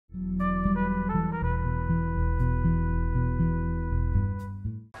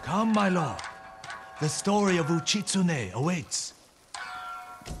Come, my lord. The story of Uchitsune awaits.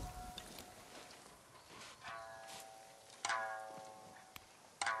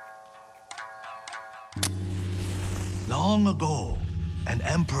 Long ago, an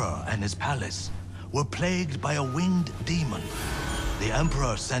emperor and his palace were plagued by a winged demon. The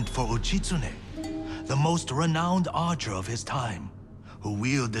emperor sent for Uchitsune, the most renowned archer of his time, who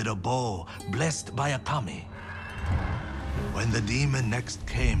wielded a bow blessed by a kami. When the demon next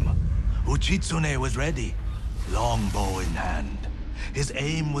came, Uchitsune was ready, longbow in hand. His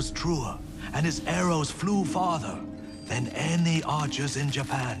aim was truer, and his arrows flew farther than any archers in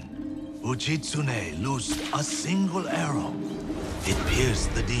Japan. Uchitsune loosed a single arrow. It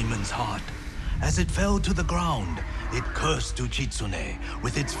pierced the demon's heart. As it fell to the ground, it cursed Uchitsune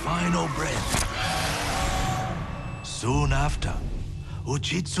with its final breath. Soon after,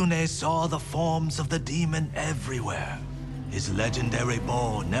 Uchitsune saw the forms of the demon everywhere. His legendary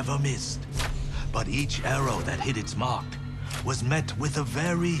bow never missed, but each arrow that hit its mark was met with a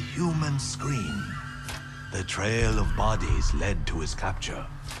very human scream. The trail of bodies led to his capture.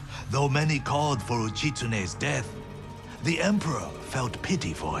 Though many called for Uchitsune's death, the emperor felt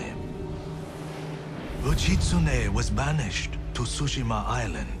pity for him. Uchitsune was banished to Tsushima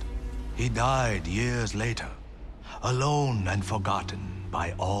Island. He died years later, alone and forgotten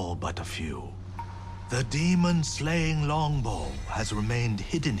by all but a few. The demon-slaying longbow has remained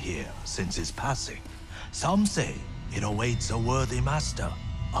hidden here since his passing. Some say it awaits a worthy master.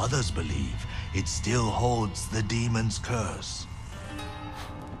 Others believe it still holds the demon's curse.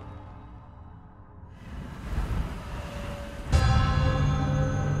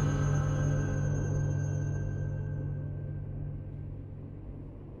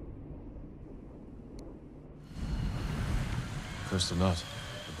 Cursed or not,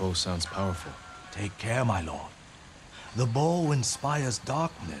 the bow sounds powerful. Take care, my lord. The bow inspires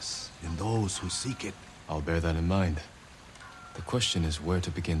darkness in those who seek it. I'll bear that in mind. The question is where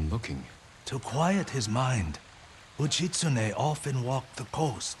to begin looking. To quiet his mind, Uchitsune often walked the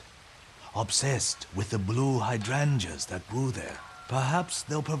coast, obsessed with the blue hydrangeas that grew there. Perhaps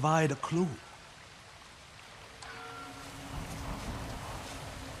they'll provide a clue.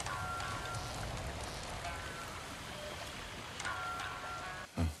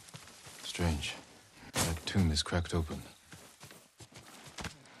 Strange. That tomb is cracked open.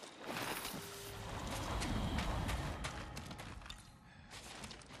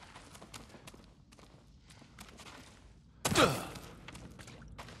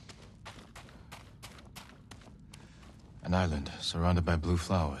 An island surrounded by blue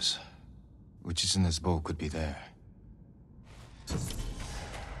flowers. Uchitsune's bow could be there.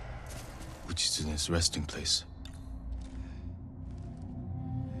 Uchitsune's resting place.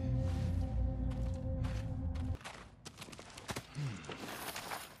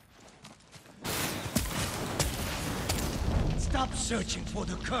 Stop searching for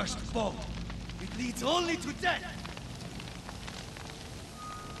the cursed bow. It leads only to death.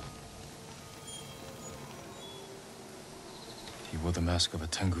 He wore the mask of a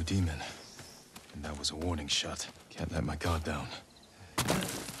Tengu demon. And that was a warning shot. Can't let my guard down.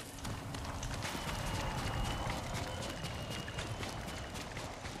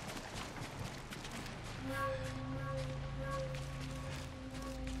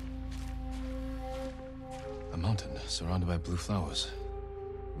 A mountain surrounded by blue flowers.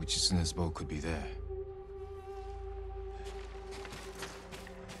 Uchitsune's bow could be there.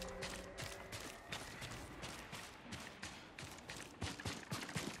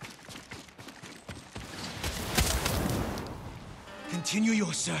 Continue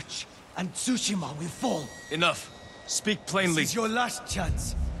your search, and Tsushima will fall. Enough! Speak plainly! This is your last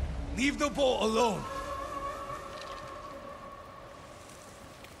chance. Leave the bow alone.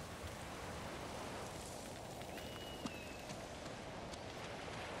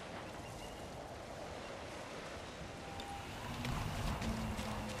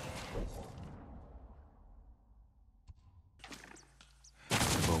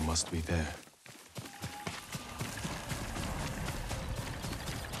 The bow must be there.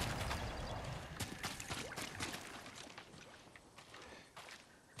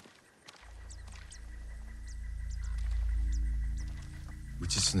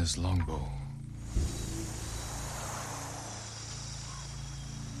 Uchitsune's longbow.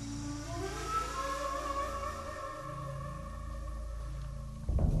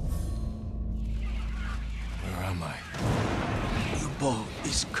 Where am I? Your bow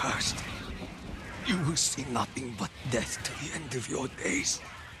is cursed. You will see nothing but death to the end of your days.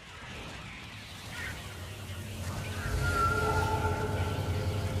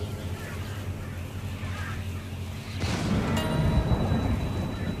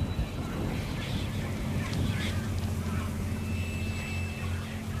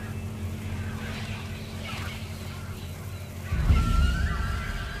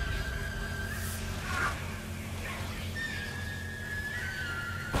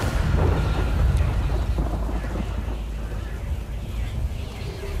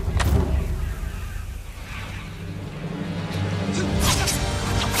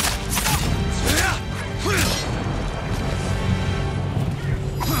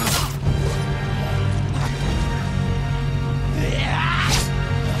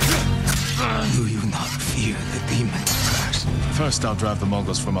 First, I'll drive the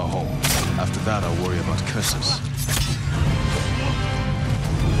Mongols from our home. After that, I'll worry about curses.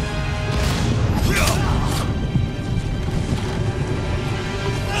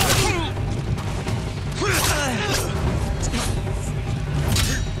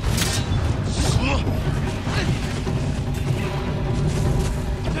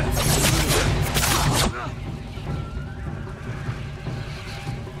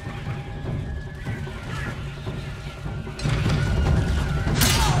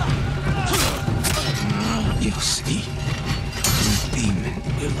 You see, the demon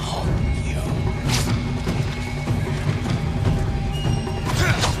will haunt you.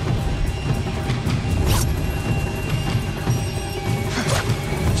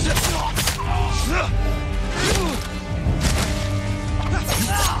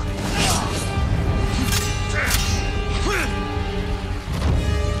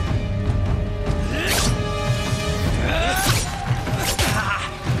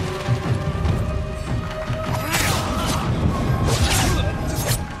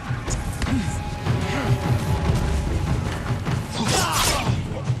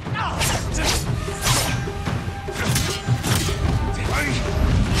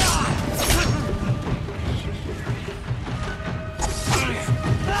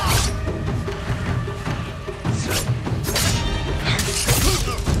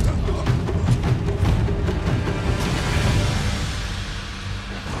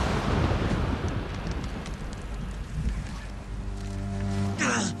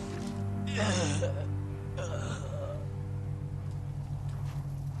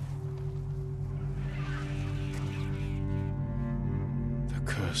 The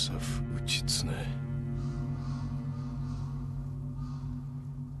curse of Uchitsune.